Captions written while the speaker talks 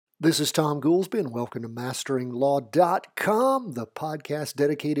This is Tom Goolsby, and welcome to MasteringLaw.com, the podcast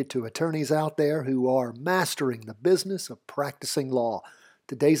dedicated to attorneys out there who are mastering the business of practicing law.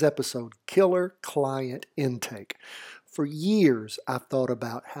 Today's episode, Killer Client Intake. For years, I've thought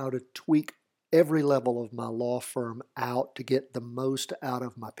about how to tweak every level of my law firm out to get the most out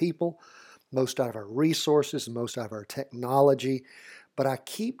of my people, most out of our resources, most out of our technology, but I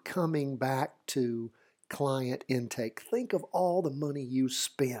keep coming back to client intake. Think of all the money you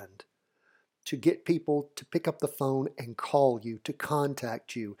spend to get people to pick up the phone and call you, to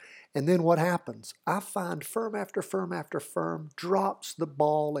contact you. And then what happens? I find firm after firm after firm drops the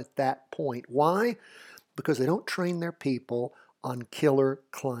ball at that point. Why? Because they don't train their people on killer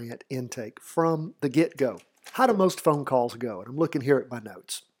client intake from the get-go. How do most phone calls go? And I'm looking here at my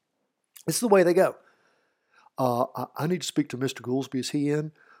notes. This is the way they go. I need to speak to Mr. Goolsby. Is he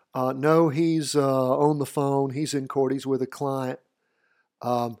in? No, he's on the phone. He's in court. He's with a client.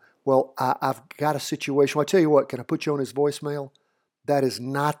 Well, I've got a situation. Well, I tell you what, can I put you on his voicemail? That is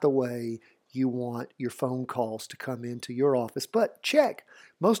not the way you want your phone calls to come into your office. But check.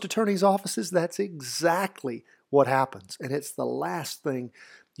 Most attorneys' offices, that's exactly what happens. And it's the last thing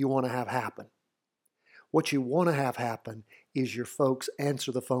you want to have happen. What you want to have happen is your folks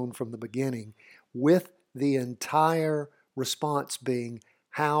answer the phone from the beginning with the entire response being,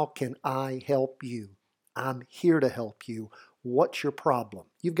 how can I help you? I'm here to help you. What's your problem?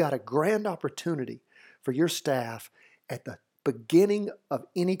 You've got a grand opportunity for your staff at the beginning of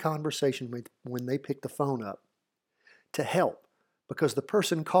any conversation when they pick the phone up to help, because the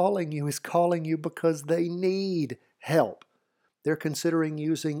person calling you is calling you because they need help. They're considering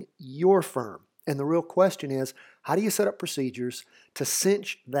using your firm. And the real question is, how do you set up procedures to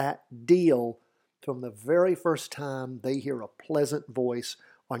cinch that deal from the very first time they hear a pleasant voice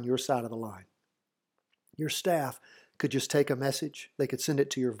on your side of the line? Your staff could just take a message. They could send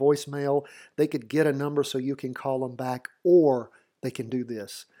it to your voicemail. They could get a number so you can call them back, or they can do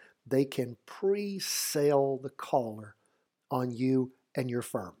this. They can pre-sell the caller on you and your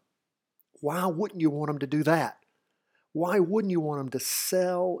firm. Why wouldn't you want them to do that? Why wouldn't you want them to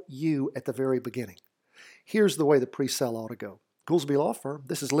sell you at the very beginning? Here's the way the pre-sell ought to go. Goolsby Law Firm,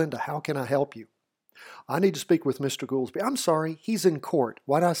 this is Linda. How can I help you? I need to speak with Mr. Goolsby. I'm sorry, he's in court.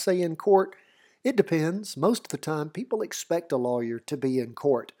 Why do I say in court? It depends. Most of the time, people expect a lawyer to be in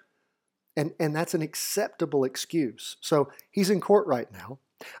court. And that's an acceptable excuse. So he's in court right now.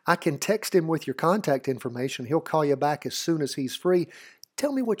 I can text him with your contact information. He'll call you back as soon as he's free.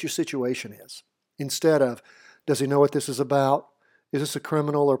 Tell me what your situation is. Instead of, does he know what this is about? Is this a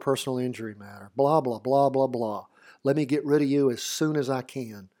criminal or personal injury matter? Blah, blah, blah, blah, blah. Let me get rid of you as soon as I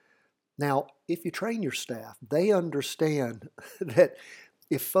can. Now, if you train your staff, they understand that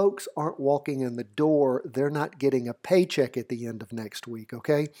if folks aren't walking in the door, they're not getting a paycheck at the end of next week,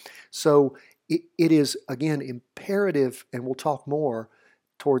 okay? So it is, again, imperative, and we'll talk more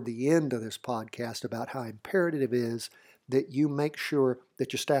toward the end of this podcast about how imperative it is that you make sure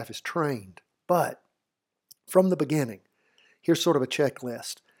that your staff is trained. But from the beginning, here's sort of a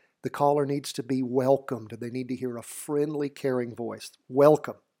checklist. The caller needs to be welcomed. They need to hear a friendly, caring voice.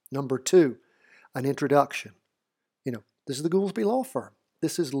 Welcome. Number 2, an introduction. This is the Goolsby Law Firm.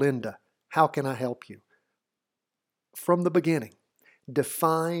 This is Linda. How can I help you? From the beginning,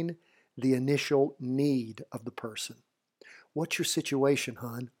 define the initial need of the person. What's your situation,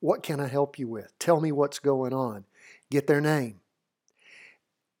 hon? What can I help you with? Tell me what's going on. Get their name.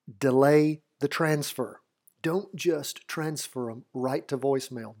 Delay the transfer. Don't just transfer them right to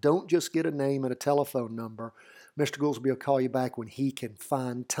voicemail. Don't just get a name and a telephone number. Mr. Goolsby will call you back when he can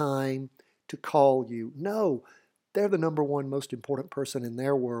find time to call you. No, they're the number one most important person in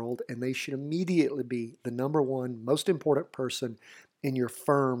their world, and they should immediately be the number one most important person in your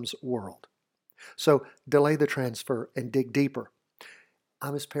firm's world. So delay the transfer and dig deeper.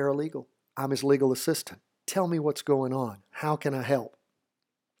 I'm his paralegal. I'm his legal assistant. Tell me what's going on. How can I help?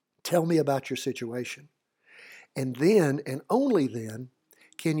 Tell me about your situation. And then, and only then,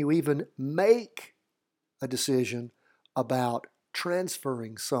 can you even make a decision about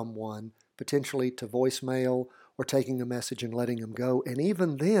transferring someone potentially to voicemail or taking a message and letting them go. And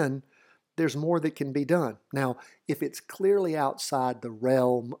even then, there's more that can be done. Now, if it's clearly outside the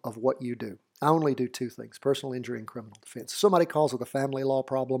realm of what you do, I only do 2 things, personal injury and criminal defense. Somebody calls with a family law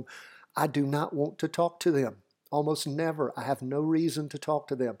problem, I do not want to talk to them. Almost never. I have no reason to talk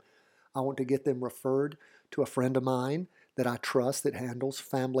to them. I want to get them referred to a friend of mine that I trust that handles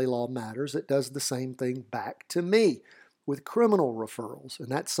family law matters that does the same thing back to me with criminal referrals. And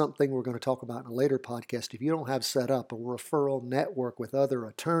that's something we're going to talk about in a later podcast. If you don't have set up a referral network with other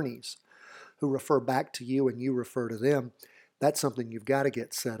attorneys who refer back to you and you refer to them, That's something you've got to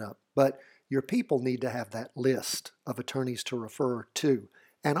get set up. But your people need to have that list of attorneys to refer to.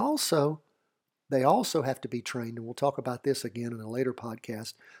 And also, they also have to be trained, and we'll talk about this again in a later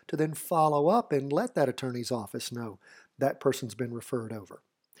podcast, to then follow up and let that attorney's office know that person's been referred over.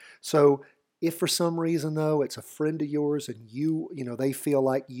 So if for some reason, though, it's a friend of yours and they feel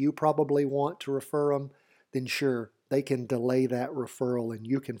like you probably want to refer them, then sure, they can delay that referral and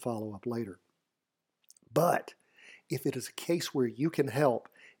you can follow up later. But if it is a case where you can help,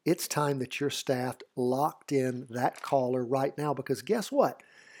 it's time that your staff locked in that caller right now, because guess what?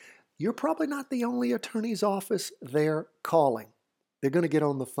 You're probably not the only attorney's office they're calling. They're going to get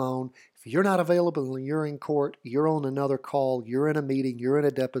on the phone. If you're not available and you're in court, you're on another call, you're in a meeting, you're in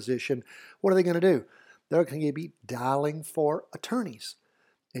a deposition, what are they going to do? They're going to be dialing for attorneys,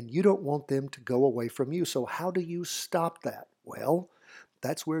 and you don't want them to go away from you. So how do you stop that? Well,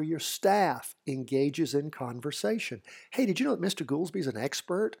 that's where your staff engages in conversation. Hey, did you know that Mr. Goolsby's an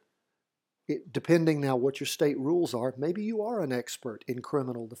expert? Depending now what your state rules are, maybe you are an expert in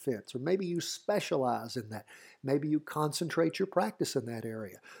criminal defense, or maybe you specialize in that. Maybe you concentrate your practice in that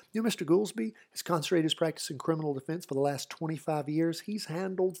area. You know, Mr. Goolsby has concentrated his practice in criminal defense for the last 25 years. He's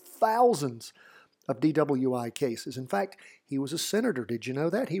handled thousands of DWI cases. In fact, he was a senator. Did you know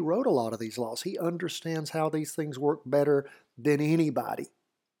that? He wrote a lot of these laws. He understands how these things work better than anybody.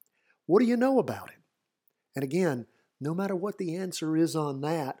 What do you know about him? And again, no matter what the answer is on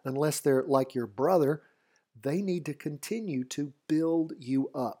that, unless they're like your brother, they need to continue to build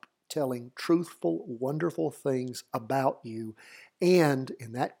you up, telling truthful, wonderful things about you, and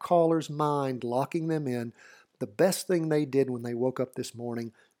in that caller's mind, locking them in. The best thing they did when they woke up this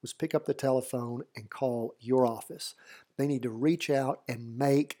morning was pick up the telephone and call your office. They need to reach out and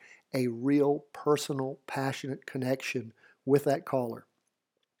make a real personal, passionate connection with that caller.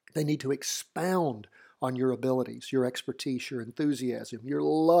 They need to expound on your abilities, your expertise, your enthusiasm, your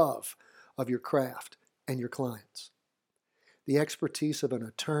love of your craft and your clients. The expertise of an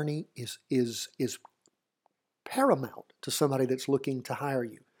attorney is paramount to somebody that's looking to hire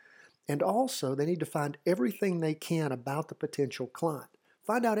you. And also, they need to find everything they can about the potential client.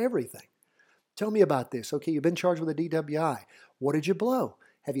 Find out everything. Tell me about this. Okay, you've been charged with a DWI. What did you blow?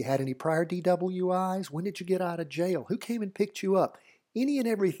 Have you had any prior DWIs? When did you get out of jail? Who came and picked you up? Any and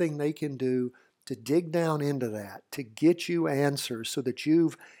everything they can do to dig down into that, to get you answers so that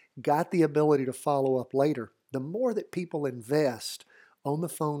you've got the ability to follow up later. The more that people invest on the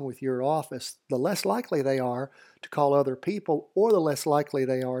phone with your office, the less likely they are to call other people, or the less likely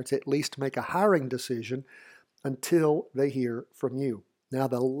they are to at least make a hiring decision until they hear from you. Now,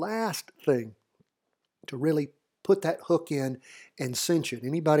 the last thing to really put that hook in and cinch it,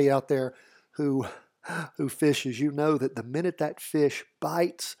 anybody out there who fishes, you know that the minute that fish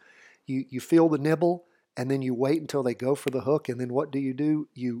bites, you feel the nibble, and then you wait until they go for the hook, and then what do?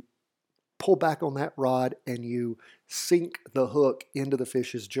 You pull back on that rod and you sink the hook into the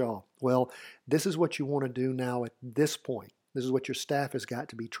fish's jaw. Well, this is what you want to do now at this point. This is what your staff has got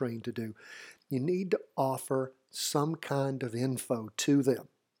to be trained to do. You need to offer some kind of info to them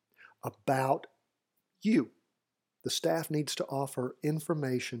about you. The staff needs to offer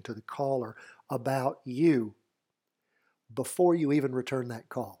information to the caller about you before you even return that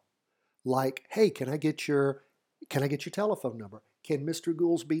call. Like, hey, can I get your telephone number? Can Mr.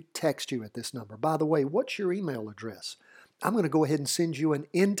 Goolsby text you at this number? By the way, what's your email address? I'm going to go ahead and send you an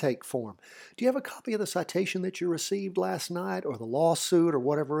intake form. Do you have a copy of the citation that you received last night, or the lawsuit, or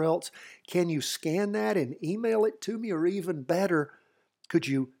whatever else? Can you scan that and email it to me? Or even better, could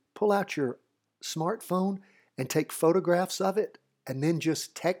you pull out your smartphone and take photographs of it and then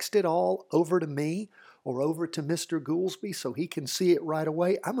just text it all over to me or over to Mr. Goolsby so he can see it right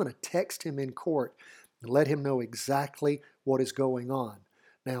away? I'm going to text him in court and let him know exactly what is going on.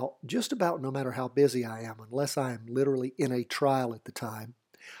 Now, just about no matter how busy I am, unless I am literally in a trial at the time,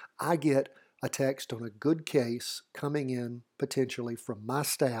 I get a text on a good case coming in potentially from my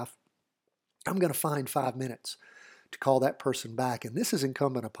staff. I'm going to find 5 minutes to call that person back, and this is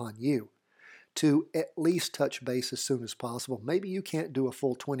incumbent upon you to at least touch base as soon as possible. Maybe you can't do a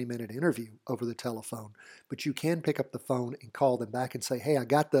full 20-minute interview over the telephone, but you can pick up the phone and call them back and say, hey, I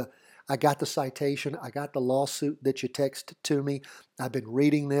got the citation, I got the lawsuit that you texted to me, I've been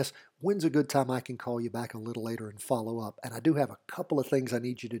reading this. When's a good time I can call you back a little later and follow up? And I do have a couple of things I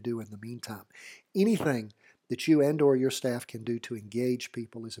need you to do in the meantime. Anything that you and or your staff can do to engage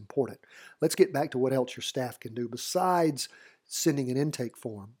people is important. Let's get back to what else your staff can do besides sending an intake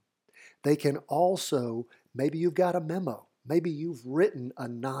form. They can also, maybe you've got a memo. Maybe you've written a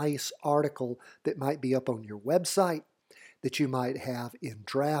nice article that might be up on your website, that you might have in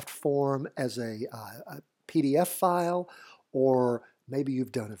draft form as a PDF file, or maybe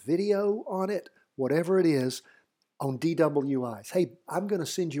you've done a video on it, whatever it is, on DWIs. Hey, I'm going to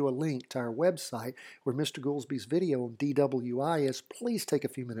send you a link to our website where Mr. Goolsby's video on DWI is. Please take a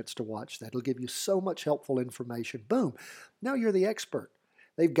few minutes to watch that. It'll give you so much helpful information. Boom. Now you're the expert.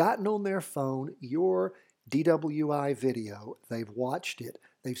 They've gotten on their phone your DWI video. They've watched it.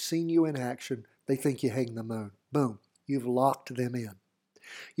 They've seen you in action. They think you hang the moon. Boom. You've locked them in.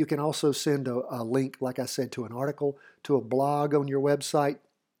 You can also send a link, like I said, to an article, to a blog on your website.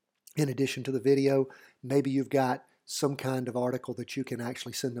 In addition to the video, maybe you've got some kind of article that you can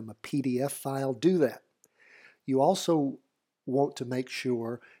actually send them a PDF file. Do that. You also want to make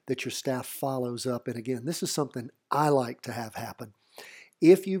sure that your staff follows up. And again, this is something I like to have happen.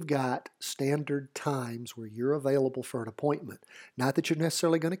 If you've got standard times where you're available for an appointment, not that you're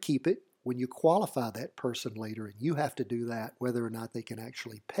necessarily going to keep it, when you qualify that person later, and you have to do that, whether or not they can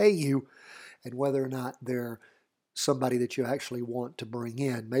actually pay you and whether or not they're somebody that you actually want to bring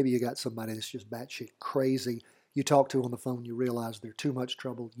in. Maybe you got somebody that's just batshit crazy. You talk to on the phone, you realize they're too much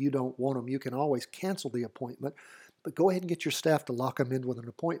trouble. You don't want them. You can always cancel the appointment, but go ahead and get your staff to lock them in with an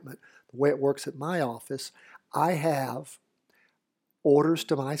appointment. The way it works at my office, I have orders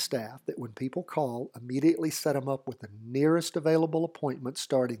to my staff that when people call, immediately set them up with the nearest available appointment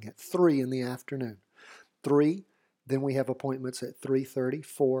starting at 3 in the afternoon. 3, then we have appointments at 3:30,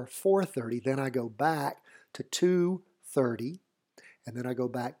 4, 4:30. Then I go back to 2:30, and then I go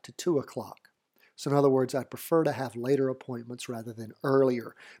back to 2 o'clock. So in other words, I'd prefer to have later appointments rather than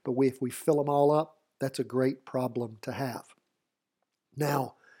earlier. But if we fill them all up, that's a great problem to have.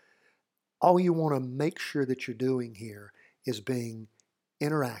 Now, all you want to make sure that you're doing here is being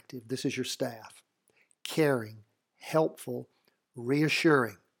interactive. This is your staff. Caring, helpful,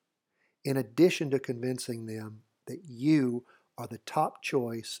 reassuring, in addition to convincing them that you are the top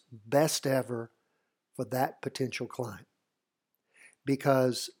choice, best ever for that potential client.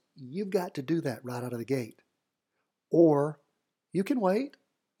 Because you've got to do that right out of the gate. Or you can wait.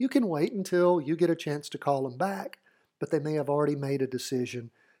 You can wait until you get a chance to call them back, but they may have already made a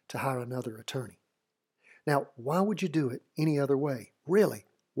decision to hire another attorney. Now, why would you do it any other way? Really,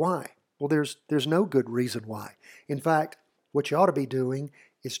 why? Well, there's no good reason why. In fact, what you ought to be doing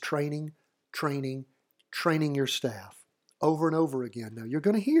is training your staff over and over again. Now, you're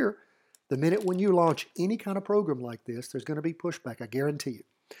going to hear the minute when you launch any kind of program like this, there's going to be pushback, I guarantee you.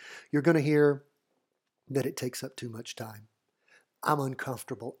 You're going to hear that it takes up too much time. I'm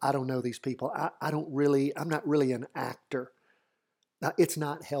uncomfortable. I don't know these people. I'm not really an actor. Now, it's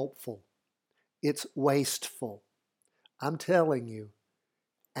not helpful. It's wasteful. I'm telling you,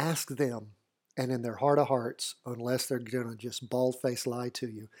 ask them, and in their heart of hearts, unless they're going to just bald-faced lie to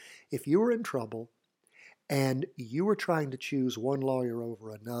you, if you were in trouble and you were trying to choose one lawyer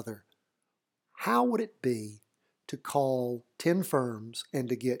over another, how would it be to call 10 firms and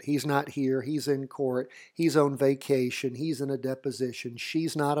to get, he's not here, he's in court, he's on vacation, he's in a deposition,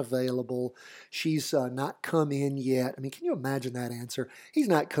 she's not available, she's not come in yet. I mean, can you imagine that answer? He's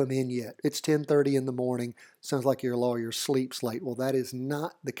not come in yet. It's 10:30 in the morning. Sounds like your lawyer sleeps late. Well, that is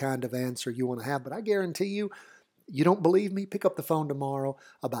not the kind of answer you want to have, but I guarantee you, you don't believe me? Pick up the phone tomorrow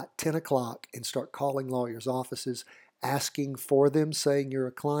about 10 o'clock and start calling lawyers' offices, asking for them, saying you're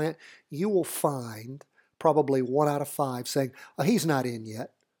a client. You will find probably 1 out of 5 saying, oh, he's not in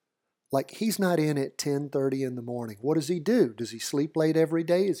yet. Like, he's not in at 10:30 in the morning. What does he do? Does he sleep late every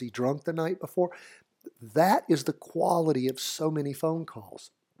day? Is he drunk the night before? That is the quality of so many phone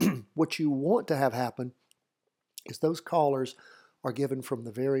calls. What you want to have happen is those callers are given from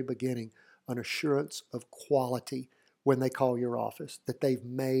the very beginning an assurance of quality when they call your office, that they've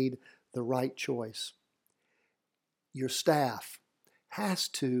made the right choice. Your staff has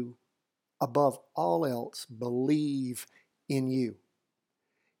to, above all else, believe in you.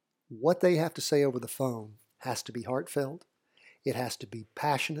 What they have to say over the phone has to be heartfelt. It has to be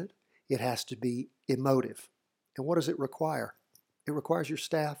passionate. It has to be emotive. And what does it require? It requires your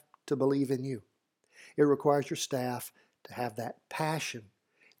staff to believe in you. It requires your staff to have that passion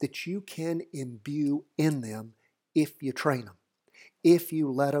that you can imbue in them if you train them, if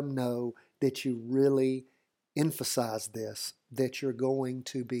you let them know that you really emphasize this, that you're going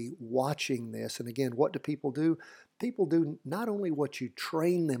to be watching this. And again, what do? People do not only what you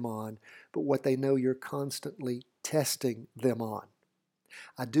train them on, but what they know you're constantly testing them on.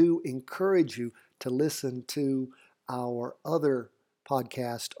 I do encourage you to listen to our other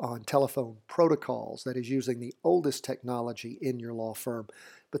podcast on telephone protocols, that is using the oldest technology in your law firm.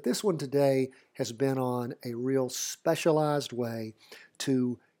 But this one today has been on a real specialized way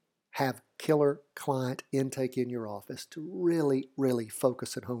to have killer client intake in your office, to really, really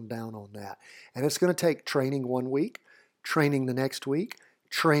focus and hone down on that. And it's going to take training 1 week, training the next week,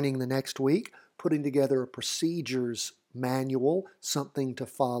 training the next week, putting together a procedures manual, something to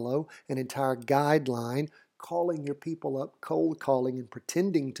follow, an entire guideline, calling your people up, cold calling and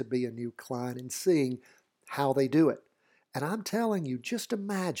pretending to be a new client and seeing how they do it. And I'm telling you, just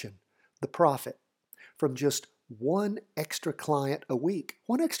imagine the profit from just one extra client a week,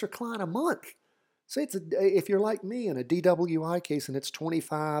 one extra client a month. Say if you're like me in a DWI case and it's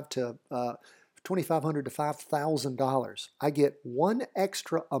 $2,500 to $5,000, I get one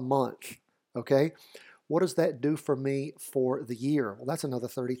extra a month. Okay, what does that do for me for the year? Well, that's another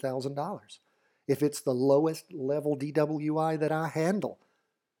 $30,000. If it's the lowest level DWI that I handle,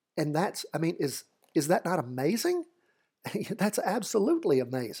 and is that not amazing? That's absolutely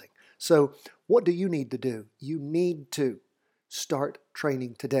amazing. So what do you need to do? You need to start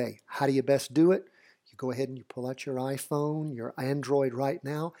training today. How do you best do it? You go ahead and you pull out your iPhone, your Android right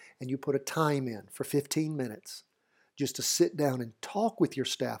now, and you put a time in for 15 minutes just to sit down and talk with your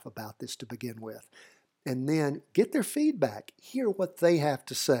staff about this to begin with. And then get their feedback, hear what they have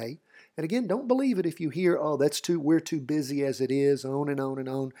to say. And again, don't believe it if you hear, oh, we're too busy as it is, on and on and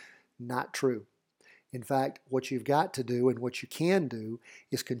on. Not true. In fact, what you've got to do and what you can do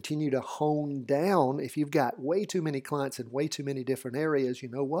is continue to hone down. If you've got way too many clients in way too many different areas, you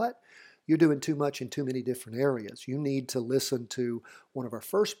know what? You're doing too much in too many different areas. You need to listen to one of our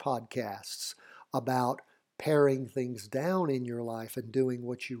first podcasts about paring things down in your life and doing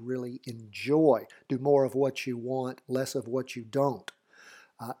what you really enjoy. Do more of what you want, less of what you don't.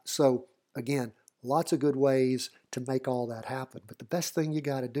 So again, lots of good ways to make all that happen. But the best thing you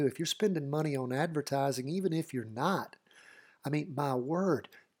got to do, if you're spending money on advertising, even if you're not, my word,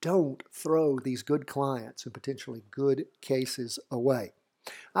 don't throw these good clients and potentially good cases away.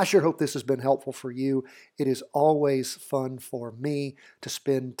 I sure hope this has been helpful for you. It is always fun for me to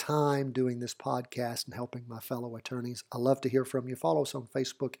spend time doing this podcast and helping my fellow attorneys. I love to hear from you. Follow us on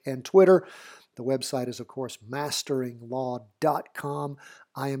Facebook and Twitter. The website is, of course, masteringlaw.com.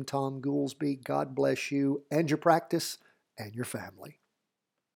 I am Tom Goolsby. God bless you and your practice and your family.